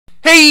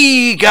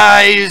Hey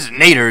guys,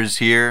 Naders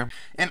here,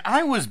 and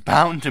I was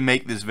bound to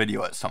make this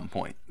video at some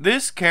point.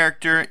 This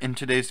character in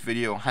today's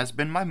video has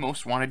been my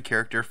most wanted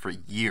character for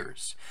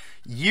years.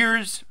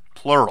 Years,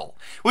 plural.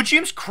 Which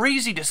seems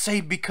crazy to say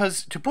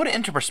because, to put it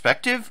into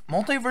perspective,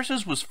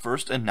 MultiVersus was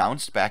first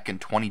announced back in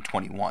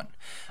 2021.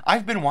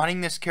 I've been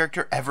wanting this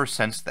character ever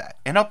since that,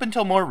 and up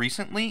until more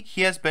recently,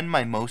 he has been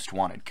my most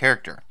wanted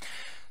character.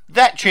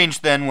 That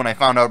changed then when I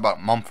found out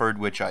about Mumford,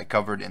 which I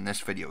covered in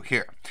this video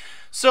here.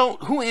 So,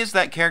 who is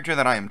that character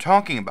that I am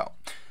talking about?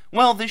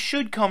 Well, this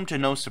should come to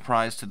no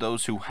surprise to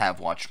those who have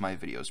watched my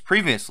videos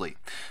previously,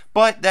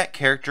 but that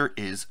character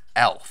is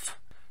ALF.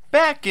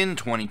 Back in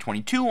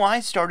 2022, I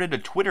started a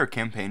Twitter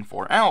campaign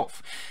for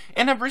ALF,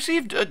 and have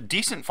received a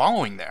decent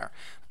following there.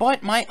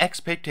 But my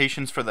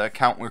expectations for the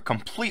account were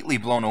completely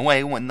blown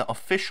away when the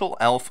official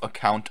ALF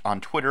account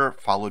on Twitter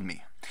followed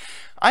me.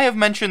 I have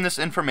mentioned this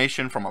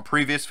information from a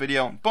previous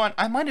video, but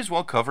I might as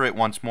well cover it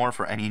once more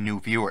for any new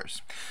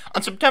viewers.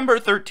 On September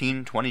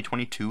 13,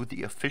 2022,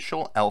 the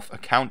official ALF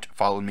account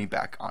followed me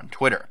back on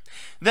Twitter.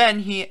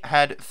 Then he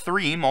had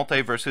 3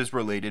 MultiVersus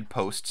related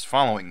posts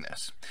following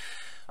this.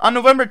 On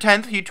November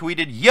 10th, he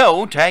tweeted,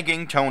 "Yo,"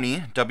 tagging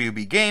Tony,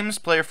 WB Games,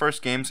 Player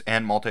First Games,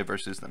 and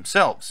MultiVersus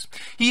themselves.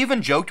 He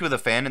even joked with a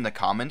fan in the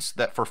comments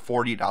that for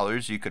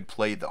 $40 you could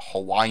play the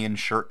Hawaiian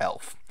shirt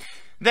elf.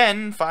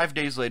 Then, 5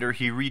 days later,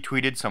 he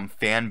retweeted some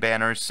fan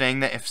banners saying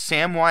that if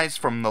Samwise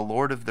from The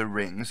Lord of the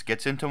Rings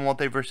gets into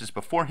MultiVersus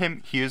before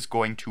him, he is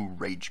going to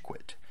rage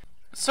quit.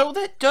 So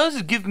that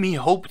does give me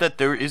hope that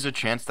there is a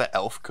chance that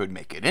ALF could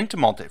make it into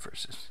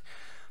MultiVersus.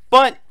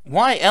 But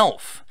why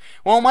ALF?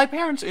 Well, my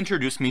parents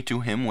introduced me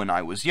to him when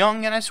I was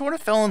young, and I sort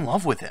of fell in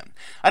love with him.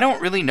 I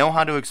don't really know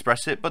how to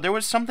express it, but there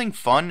was something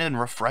fun and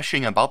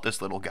refreshing about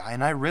this little guy,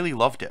 and I really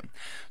loved him.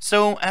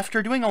 So,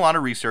 after doing a lot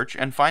of research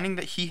and finding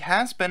that he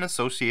has been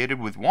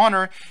associated with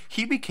Warner,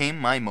 he became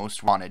my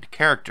most wanted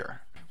character.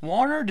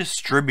 Warner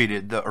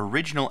distributed the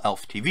original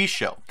ALF TV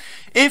show.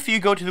 If you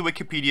go to the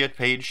Wikipedia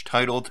page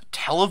titled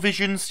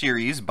Television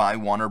Series by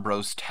Warner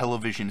Bros.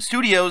 Television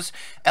Studios,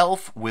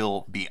 ALF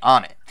will be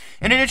on it.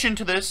 In addition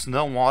to this,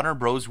 the Warner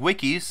Bros.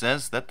 Wiki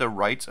says that the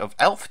rights of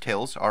ALF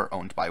Tales are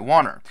owned by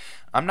Warner.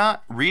 I'm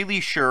not really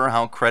sure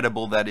how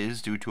credible that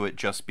is due to it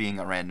just being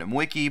a random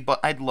wiki, but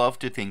I'd love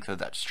to think that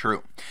that's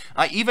true.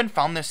 I even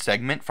found this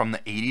segment from the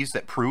 80s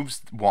that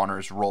proves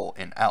Warner's role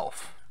in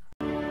ALF.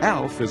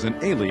 ALF is an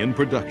Alien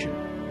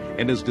production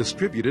and is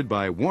distributed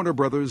by Warner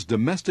Brothers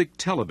Domestic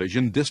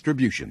Television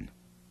Distribution.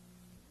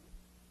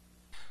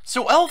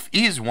 So ALF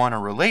is Warner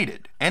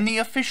related, and the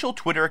official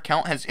Twitter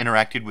account has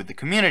interacted with the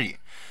community.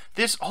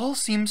 This all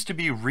seems to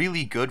be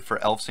really good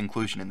for ALF's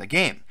inclusion in the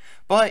game.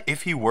 But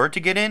if he were to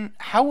get in,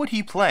 how would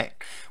he play?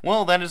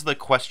 Well, that is the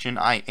question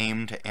I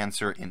aim to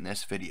answer in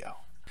this video.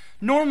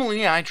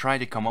 Normally, I try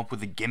to come up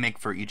with a gimmick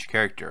for each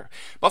character,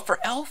 but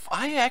for ALF,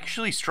 I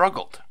actually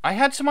struggled. I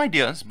had some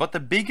ideas, but the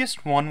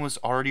biggest one was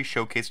already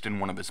showcased in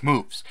one of his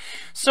moves.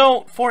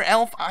 So, for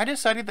ALF, I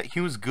decided that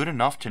he was good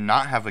enough to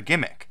not have a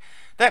gimmick.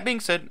 That being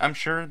said, I'm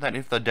sure that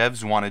if the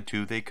devs wanted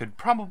to, they could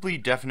probably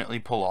definitely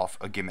pull off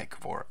a gimmick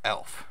for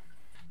ALF.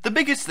 The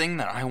biggest thing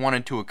that I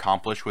wanted to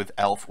accomplish with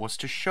ALF was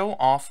to show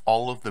off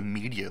all of the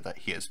media that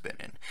he has been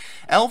in.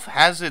 ALF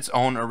has its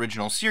own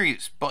original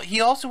series, but he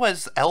also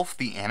has ALF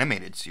the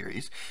Animated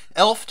Series,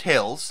 ALF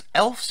Tales,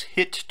 ALF's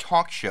hit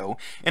talk show,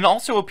 and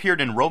also appeared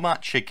in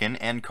Robot Chicken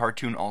and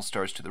Cartoon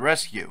All-Stars to the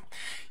Rescue.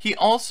 He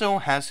also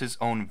has his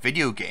own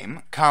video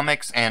game,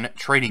 comics, and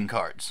trading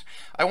cards.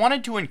 I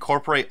wanted to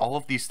incorporate all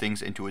of these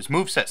things into his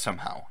moveset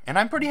somehow, and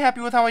I'm pretty happy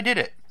with how I did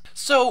it.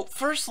 So,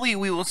 firstly,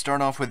 we will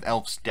start off with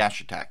ALF's dash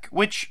attack,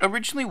 which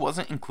originally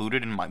wasn't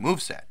included in my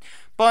moveset,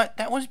 but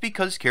that was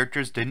because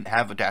characters didn't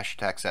have dash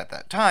attacks at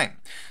that time.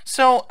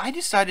 So, I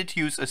decided to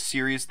use a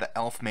series that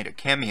ALF made a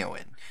cameo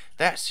in,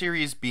 that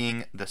series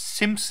being The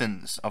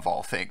Simpsons of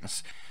all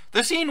things.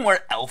 The scene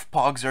where ALF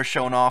Pogs are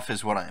shown off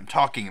is what I am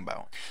talking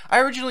about. I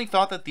originally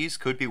thought that these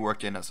could be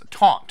worked in as a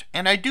taunt,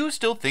 and I do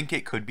still think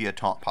it could be a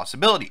taunt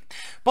possibility.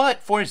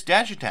 But for his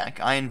dash attack,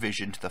 I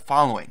envisioned the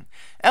following.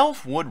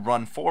 ALF would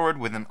run forward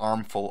with an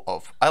armful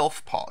of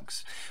ALF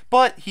Pogs,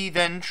 but he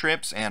then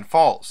trips and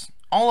falls.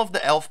 All of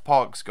the ALF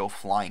Pogs go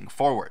flying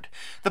forward.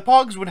 The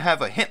Pogs would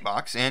have a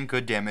hitbox and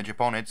could damage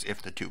opponents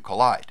if the two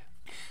collide.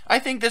 I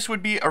think this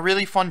would be a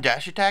really fun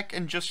dash attack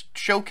and just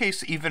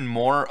showcase even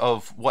more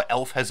of what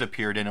ALF has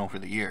appeared in over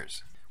the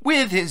years.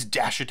 With his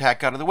dash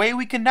attack out of the way,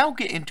 we can now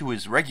get into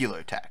his regular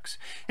attacks.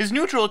 His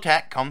neutral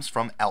attack comes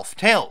from ALF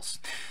Tales.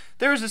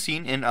 There is a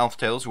scene in ALF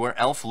Tales where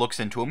ALF looks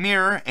into a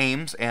mirror,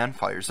 aims, and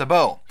fires a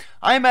bow.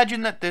 I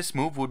imagine that this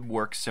move would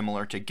work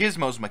similar to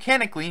Gizmo's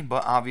mechanically,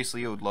 but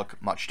obviously it would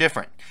look much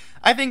different.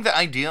 I think the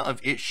idea of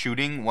it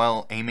shooting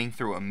while aiming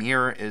through a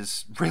mirror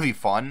is really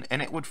fun,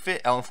 and it would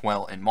fit ALF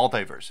well in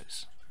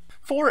MultiVersus.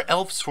 For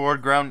ALF's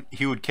forward ground,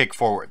 he would kick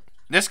forward.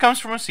 This comes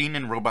from a scene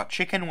in Robot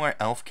Chicken where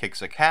ALF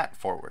kicks a cat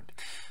forward.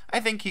 I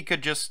think he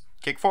could just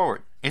kick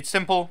forward. It's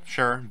simple,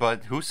 sure,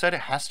 but who said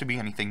it has to be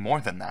anything more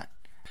than that?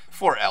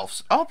 For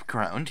Elf's up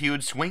ground, he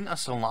would swing a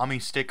salami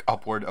stick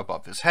upward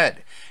above his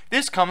head.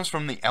 This comes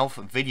from the Elf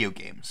video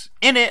games.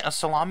 In it, a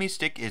salami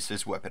stick is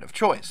his weapon of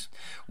choice.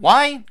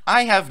 Why?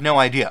 I have no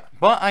idea,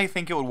 but I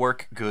think it would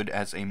work good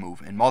as a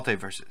move in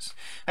MultiVersus.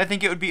 I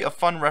think it would be a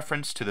fun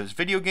reference to those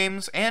video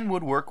games and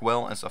would work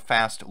well as a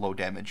fast, low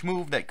damage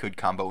move that could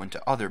combo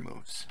into other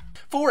moves.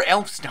 For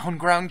Elf's down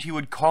ground, he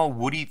would call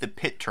Woody the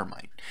pit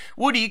termite.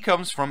 Woody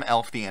comes from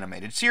Elf the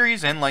animated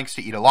series and likes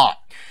to eat a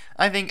lot.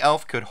 I think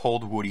Elf could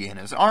hold Woody in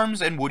his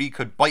arms and Woody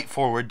could bite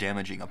forward,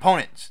 damaging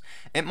opponents.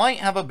 It might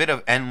have a bit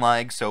of end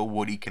lag so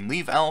Woody can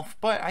leave Elf,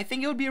 but I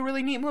think it would be a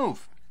really neat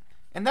move.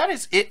 And that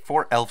is it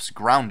for Elf's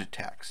ground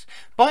attacks.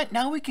 But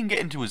now we can get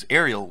into his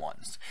aerial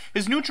ones.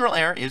 His neutral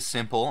air is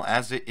simple,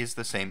 as it is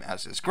the same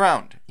as his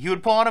ground. He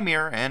would pull out a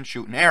mirror and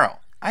shoot an arrow.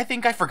 I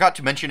think I forgot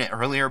to mention it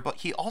earlier, but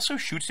he also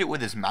shoots it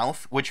with his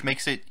mouth, which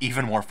makes it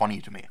even more funny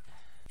to me.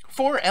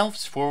 For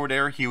Elf's forward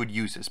air, he would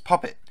use his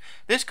puppet.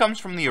 This comes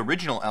from the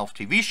original Elf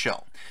TV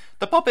show.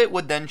 The puppet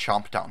would then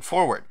chomp down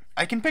forward.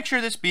 I can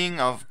picture this being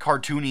a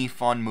cartoony,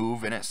 fun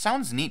move, and it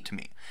sounds neat to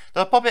me.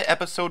 The puppet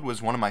episode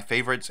was one of my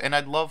favorites, and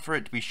I'd love for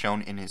it to be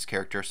shown in his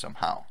character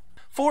somehow.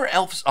 For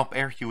Elf's up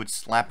air, he would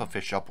slap a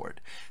fish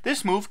upward.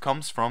 This move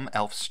comes from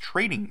Elf's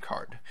trading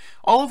card.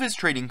 All of his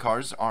trading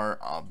cards are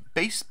a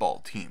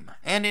baseball team,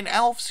 and in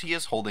Elf's he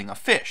is holding a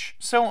fish,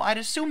 so I'd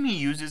assume he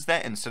uses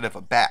that instead of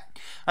a bat.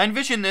 I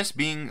envision this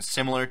being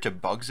similar to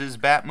Bugs'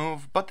 bat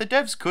move, but the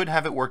devs could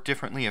have it work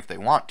differently if they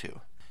want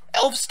to.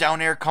 Elf's down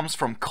air comes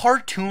from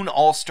Cartoon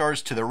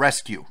All-Stars to the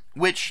Rescue,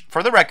 which,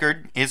 for the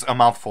record, is a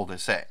mouthful to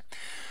say.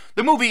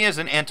 The movie is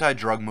an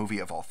anti-drug movie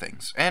of all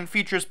things, and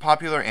features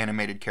popular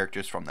animated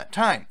characters from that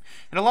time.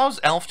 It allows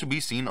Elf to be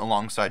seen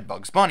alongside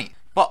Bugs Bunny,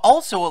 but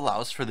also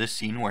allows for this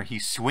scene where he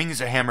swings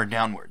a hammer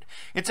downward.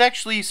 It's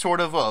actually sort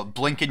of a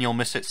blink and you'll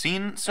miss it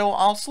scene, so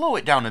I'll slow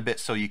it down a bit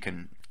so you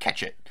can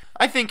catch it.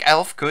 I think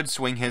Elf could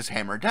swing his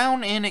hammer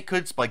down, and it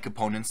could spike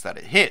opponents that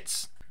it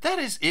hits. That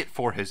is it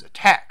for his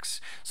attacks.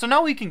 So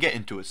now we can get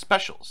into his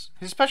specials.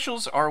 His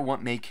specials are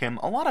what make him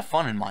a lot of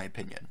fun in my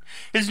opinion.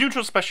 His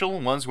neutral special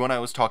was what I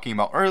was talking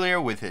about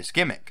earlier with his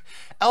gimmick.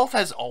 Elf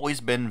has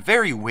always been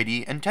very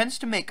witty and tends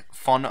to make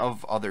fun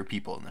of other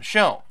people in the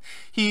show.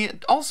 He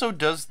also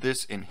does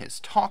this in his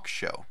talk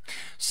show.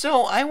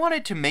 So I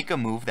wanted to make a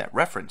move that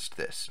referenced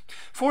this.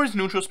 For his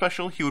neutral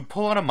special, he would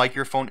pull out a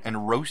microphone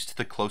and roast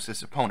the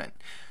closest opponent.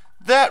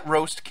 That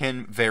roast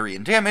can vary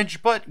in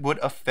damage, but would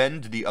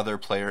offend the other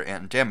player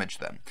and damage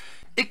them.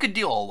 It could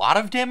deal a lot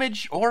of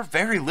damage, or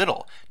very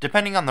little,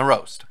 depending on the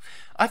roast.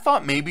 I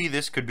thought maybe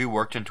this could be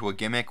worked into a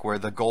gimmick where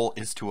the goal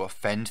is to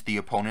offend the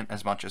opponent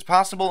as much as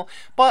possible,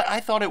 but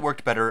I thought it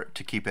worked better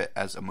to keep it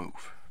as a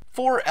move.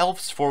 For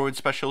Elf's forward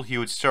special, he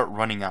would start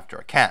running after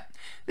a cat.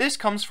 This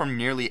comes from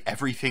nearly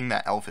everything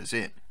that Elf is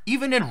in.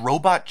 Even in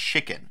Robot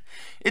Chicken.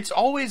 It's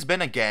always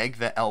been a gag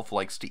that Elf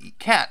likes to eat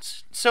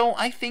cats, so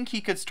I think he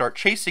could start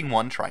chasing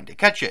one trying to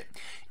catch it.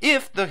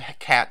 If the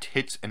cat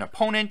hits an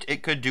opponent,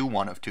 it could do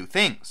one of two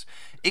things.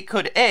 It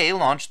could A,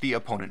 launch the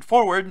opponent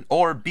forward,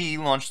 or B,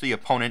 launch the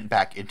opponent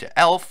back into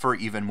Elf for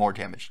even more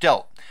damage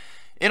dealt.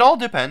 It all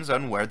depends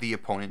on where the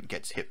opponent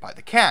gets hit by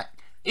the cat.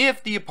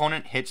 If the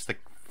opponent hits the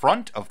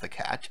front of the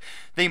cat,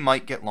 they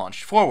might get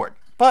launched forward.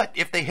 But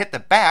if they hit the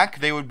back,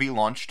 they would be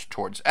launched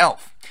towards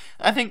Elf.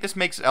 I think this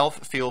makes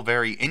Elf feel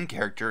very in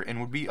character and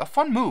would be a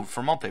fun move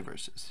for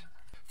MultiVersus.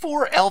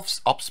 For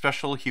Elf's up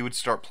special, he would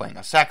start playing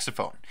a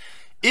saxophone.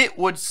 It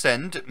would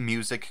send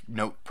music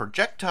note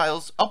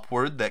projectiles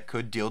upward that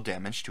could deal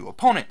damage to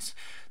opponents.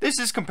 This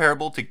is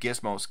comparable to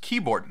Gizmo's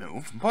keyboard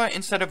move, but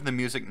instead of the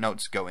music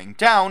notes going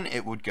down,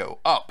 it would go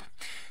up.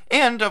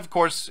 And of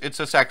course,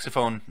 it's a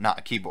saxophone, not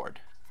a keyboard.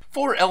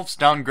 For Elf's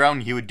down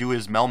ground, he would do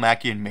his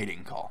Melmacian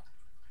mating call.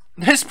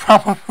 This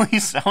probably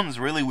sounds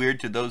really weird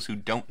to those who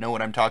don't know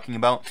what I'm talking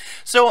about,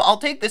 so I'll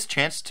take this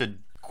chance to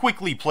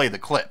quickly play the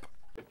clip.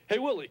 Hey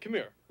Willie, come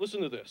here.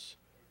 Listen to this.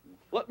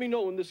 Let me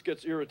know when this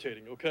gets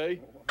irritating,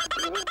 okay?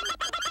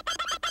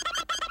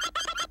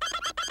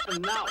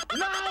 And now!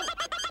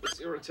 It's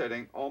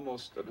irritating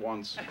almost at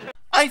once.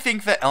 I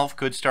think that Elf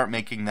could start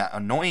making that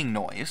annoying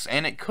noise,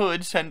 and it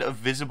could send a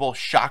visible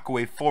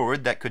shockwave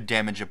forward that could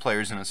damage the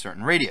players in a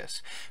certain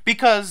radius,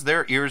 because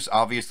their ears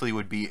obviously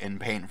would be in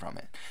pain from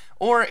it.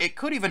 Or it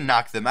could even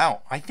knock them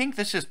out. I think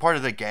this is part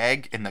of the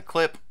gag in the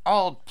clip.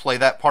 I'll play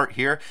that part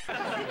here.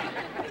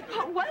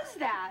 What was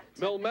that?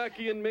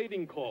 Melmacian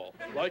mating call.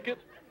 Like it?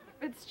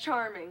 It's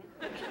charming.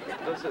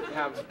 Does it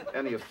have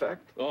any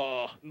effect?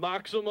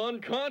 Knocks them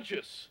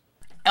unconscious.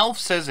 Elf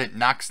says it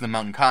knocks them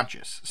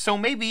unconscious, so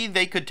maybe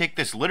they could take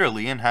this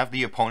literally and have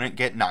the opponent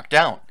get knocked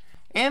down.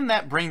 And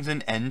that brings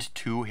an end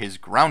to his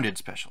grounded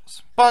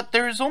specials. But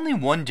there is only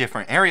one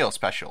different aerial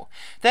special,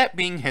 that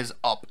being his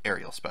up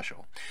aerial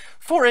special.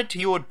 For it,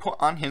 he would put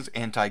on his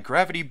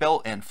anti-gravity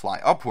belt and fly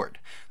upward.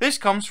 This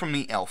comes from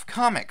the Elf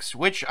comics,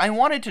 which I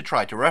wanted to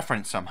try to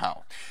reference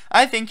somehow.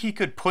 I think he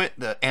could put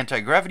the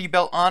anti-gravity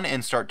belt on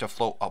and start to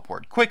float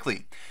upward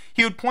quickly.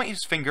 He would point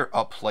his finger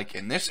up like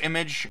in this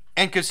image,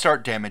 and could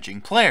start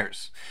damaging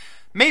players.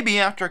 Maybe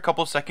after a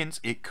couple seconds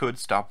it could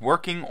stop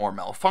working or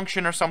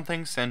malfunction or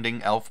something,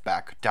 sending Elf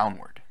back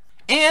downward.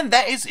 And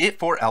that is it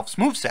for Elf's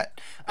moveset.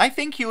 I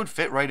think he would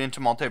fit right into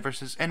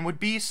MultiVersus and would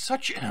be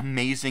such an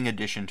amazing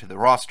addition to the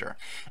roster.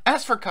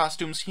 As for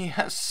costumes, he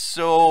has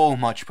so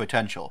much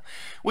potential,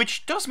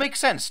 which does make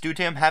sense due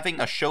to him having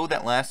a show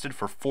that lasted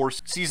for 4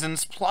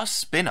 seasons plus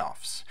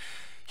spin-offs.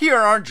 Here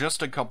are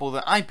just a couple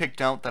that I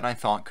picked out that I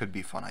thought could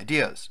be fun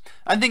ideas.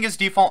 I think his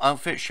default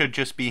outfit should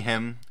just be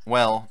him,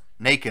 well,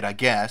 naked I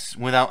guess,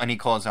 without any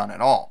clothes on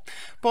at all.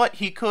 But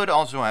he could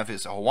also have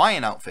his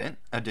Hawaiian outfit,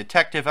 a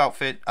detective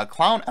outfit, a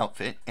clown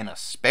outfit, an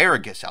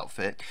asparagus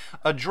outfit,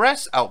 a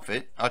dress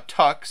outfit, a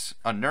tux,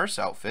 a nurse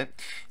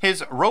outfit,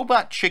 his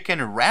robot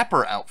chicken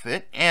rapper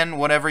outfit, and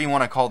whatever you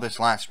want to call this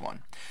last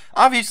one.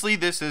 Obviously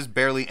this is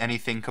barely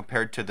anything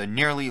compared to the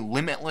nearly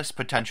limitless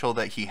potential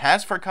that he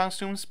has for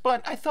costumes,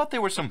 but I thought they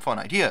were some fun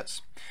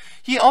ideas.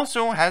 He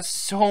also has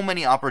so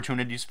many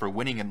opportunities for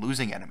winning and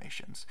losing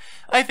animations.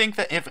 I think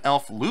that if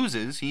Elf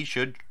loses, he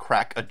should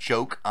crack a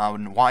joke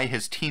on why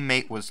his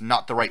teammate was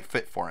not the right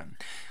fit for him.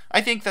 I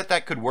think that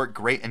that could work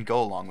great and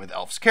go along with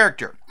Elf's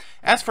character.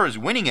 As for his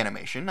winning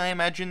animation, I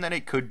imagine that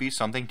it could be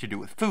something to do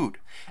with food.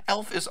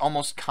 Elf is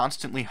almost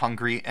constantly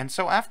hungry, and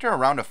so after a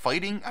round of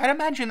fighting, I'd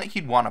imagine that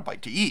he'd want a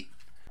bite to eat.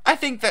 I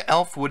think that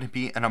Elf would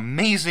be an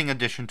amazing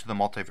addition to the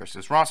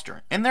MultiVersus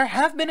roster, and there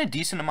have been a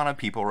decent amount of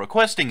people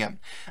requesting him.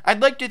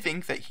 I'd like to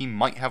think that he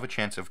might have a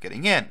chance of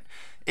getting in.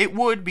 It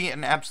would be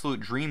an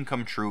absolute dream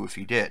come true if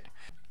he did.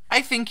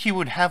 I think he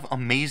would have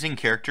amazing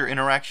character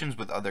interactions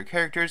with other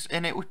characters,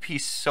 and it would be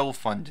so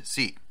fun to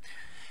see.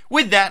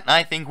 With that,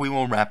 I think we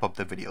will wrap up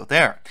the video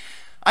there.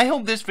 I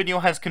hope this video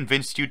has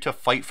convinced you to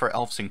fight for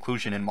Elf's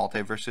inclusion in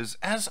MultiVersus,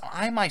 as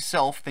I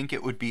myself think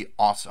it would be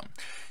awesome.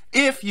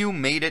 If you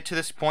made it to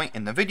this point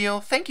in the video,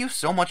 thank you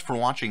so much for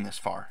watching this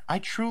far. I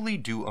truly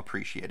do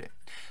appreciate it.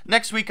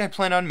 Next week I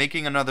plan on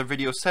making another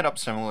video set up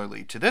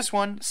similarly to this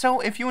one,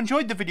 so if you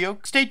enjoyed the video,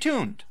 stay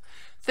tuned.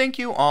 Thank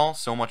you all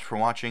so much for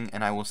watching,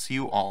 and I will see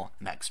you all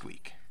next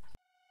week.